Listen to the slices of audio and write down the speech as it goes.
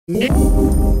One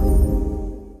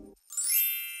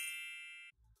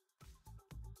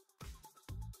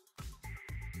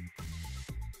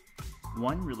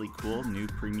really cool new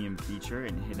premium feature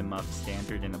in Hit 'em Up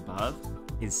Standard and Above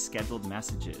is scheduled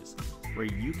messages, where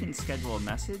you can schedule a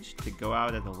message to go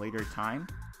out at a later time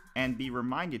and be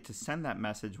reminded to send that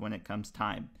message when it comes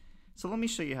time. So let me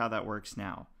show you how that works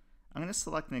now. I'm going to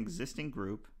select an existing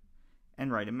group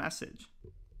and write a message.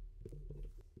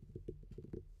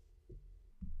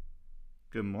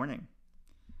 Good morning.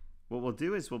 What we'll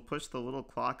do is we'll push the little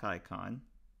clock icon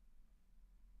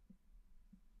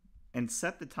and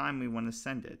set the time we want to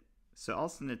send it. So I'll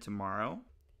send it tomorrow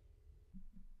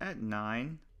at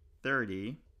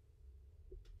 9:30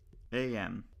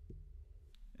 a.m.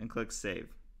 and click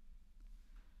save.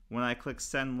 When I click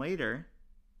send later,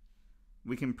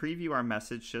 we can preview our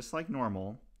message just like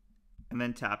normal and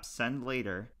then tap send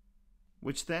later,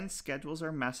 which then schedules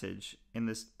our message in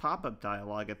this pop-up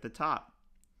dialog at the top.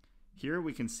 Here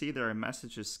we can see that our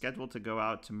message is scheduled to go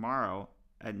out tomorrow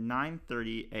at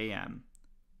 9:30 a.m.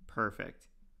 Perfect.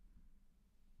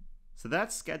 So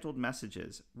that's scheduled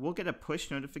messages. We'll get a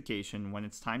push notification when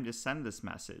it's time to send this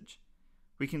message.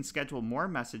 We can schedule more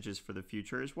messages for the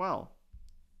future as well.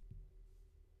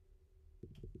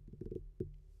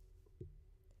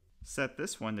 Set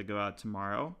this one to go out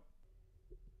tomorrow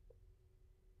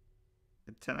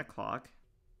at 10 o'clock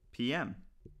p.m.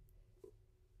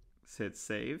 Hit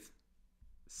save,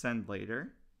 send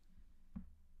later,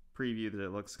 preview that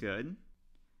it looks good,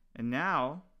 and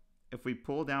now if we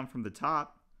pull down from the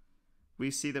top, we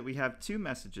see that we have two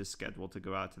messages scheduled to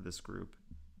go out to this group,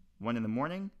 one in the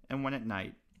morning and one at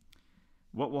night.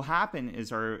 What will happen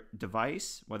is our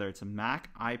device, whether it's a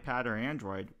Mac, iPad, or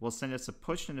Android, will send us a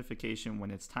push notification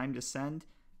when it's time to send,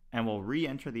 and we'll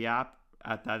re-enter the app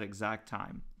at that exact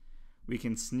time. We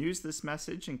can snooze this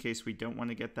message in case we don't want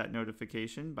to get that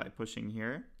notification by pushing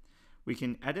here. We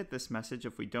can edit this message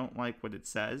if we don't like what it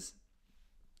says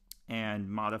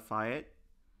and modify it,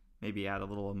 maybe add a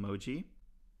little emoji.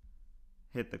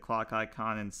 Hit the clock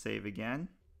icon and save again.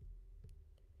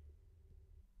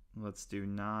 Let's do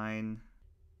 9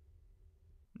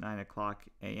 o'clock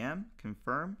a.m.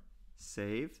 Confirm,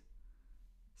 save,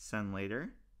 send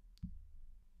later.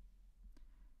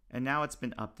 And now it's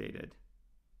been updated.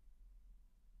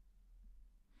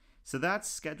 So that's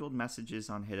scheduled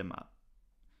messages on Hit 'em Up.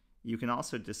 You can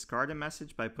also discard a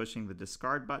message by pushing the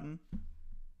discard button,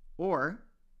 or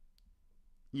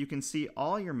you can see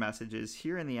all your messages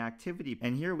here in the activity.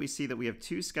 And here we see that we have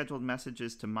two scheduled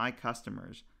messages to my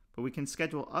customers, but we can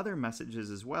schedule other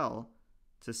messages as well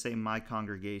to say my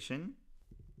congregation.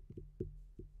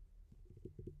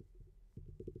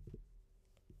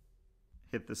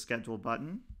 Hit the schedule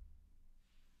button.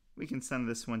 We can send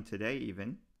this one today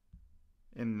even.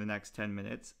 In the next 10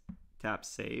 minutes, tap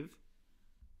save,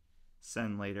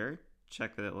 send later,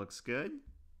 check that it looks good.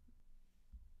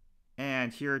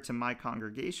 And here to my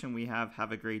congregation, we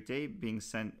have a great day being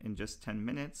sent in just 10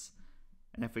 minutes.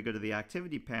 And if we go to the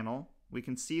activity panel, we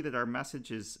can see that our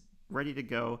message is ready to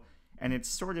go, and it's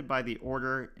sorted by the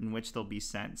order in which they'll be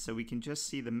sent. So we can just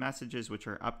see the messages which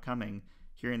are upcoming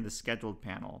here in the scheduled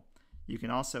panel. You can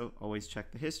also always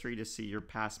check the history to see your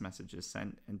past messages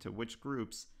sent and to which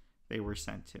groups they were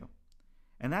sent to.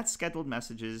 And that's scheduled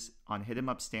messages on Hit 'em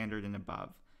Up Standard and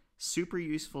Above. Super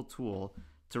useful tool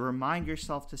to remind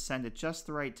yourself to send at just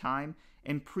the right time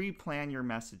and pre-plan your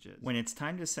messages. When it's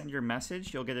time to send your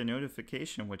message, you'll get a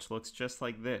notification which looks just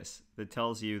like this that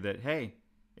tells you that, hey,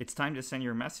 it's time to send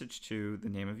your message to the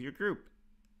name of your group.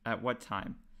 At what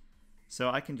time?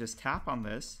 So I can just tap on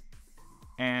this,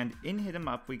 and in Hit 'em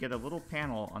Up we get a little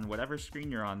panel on whatever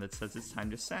screen you're on that says it's time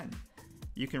to send.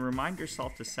 You can remind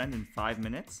yourself to send in 5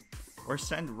 minutes or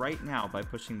send right now by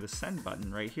pushing the send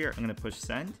button right here. I'm going to push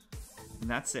send, and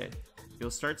that's it.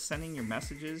 You'll start sending your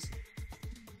messages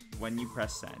when you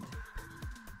press send.